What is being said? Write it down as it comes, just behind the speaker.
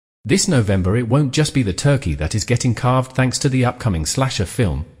This November it won't just be the turkey that is getting carved thanks to the upcoming slasher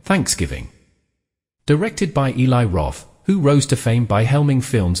film, Thanksgiving. Directed by Eli Roth, who rose to fame by helming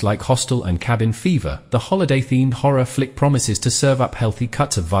films like Hostel and Cabin Fever, the holiday-themed horror flick promises to serve up healthy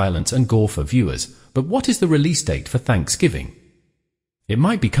cuts of violence and gore for viewers. But what is the release date for Thanksgiving? It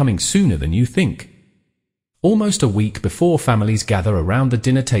might be coming sooner than you think. Almost a week before families gather around the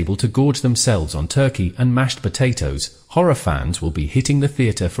dinner table to gorge themselves on turkey and mashed potatoes, horror fans will be hitting the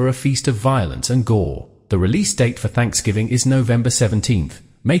theater for a feast of violence and gore. The release date for Thanksgiving is November 17th,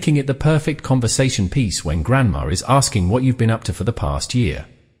 making it the perfect conversation piece when Grandma is asking what you've been up to for the past year.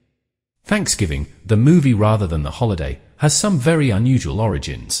 Thanksgiving, the movie rather than the holiday, has some very unusual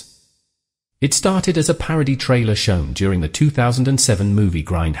origins. It started as a parody trailer shown during the 2007 movie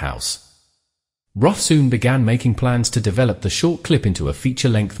Grindhouse. Roth soon began making plans to develop the short clip into a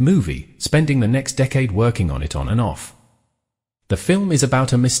feature-length movie, spending the next decade working on it on and off. The film is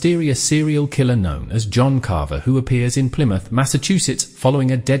about a mysterious serial killer known as John Carver who appears in Plymouth, Massachusetts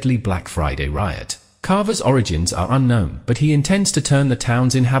following a deadly Black Friday riot. Carver's origins are unknown, but he intends to turn the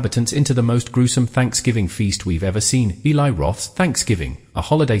town's inhabitants into the most gruesome Thanksgiving feast we've ever seen. Eli Roth's Thanksgiving, a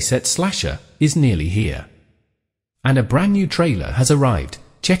holiday-set slasher, is nearly here. And a brand new trailer has arrived,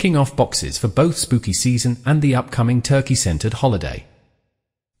 checking off boxes for both spooky season and the upcoming turkey-centered holiday.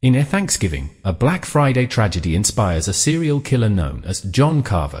 In A Thanksgiving, a Black Friday tragedy inspires a serial killer known as John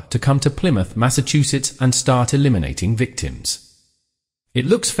Carver to come to Plymouth, Massachusetts and start eliminating victims. It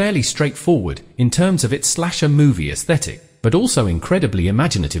looks fairly straightforward in terms of its slasher movie aesthetic, but also incredibly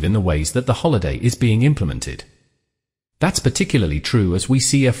imaginative in the ways that the holiday is being implemented. That's particularly true as we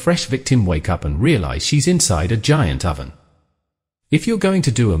see a fresh victim wake up and realize she's inside a giant oven. If you're going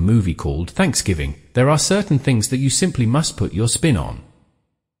to do a movie called Thanksgiving, there are certain things that you simply must put your spin on.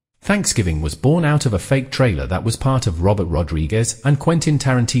 Thanksgiving was born out of a fake trailer that was part of Robert Rodriguez and Quentin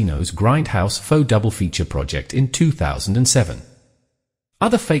Tarantino's Grindhouse faux double feature project in 2007.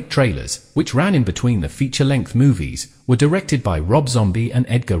 Other fake trailers, which ran in between the feature-length movies, were directed by Rob Zombie and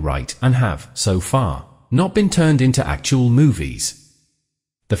Edgar Wright and have, so far, not been turned into actual movies.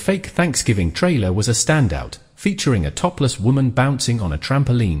 The fake Thanksgiving trailer was a standout, featuring a topless woman bouncing on a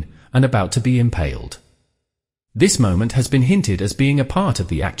trampoline and about to be impaled. This moment has been hinted as being a part of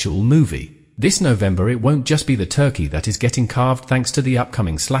the actual movie. This November it won't just be the turkey that is getting carved thanks to the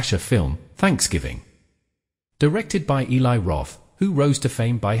upcoming slasher film, Thanksgiving. Directed by Eli Roth, who rose to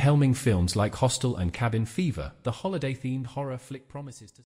fame by helming films like Hostel and Cabin Fever, the holiday-themed horror flick promises to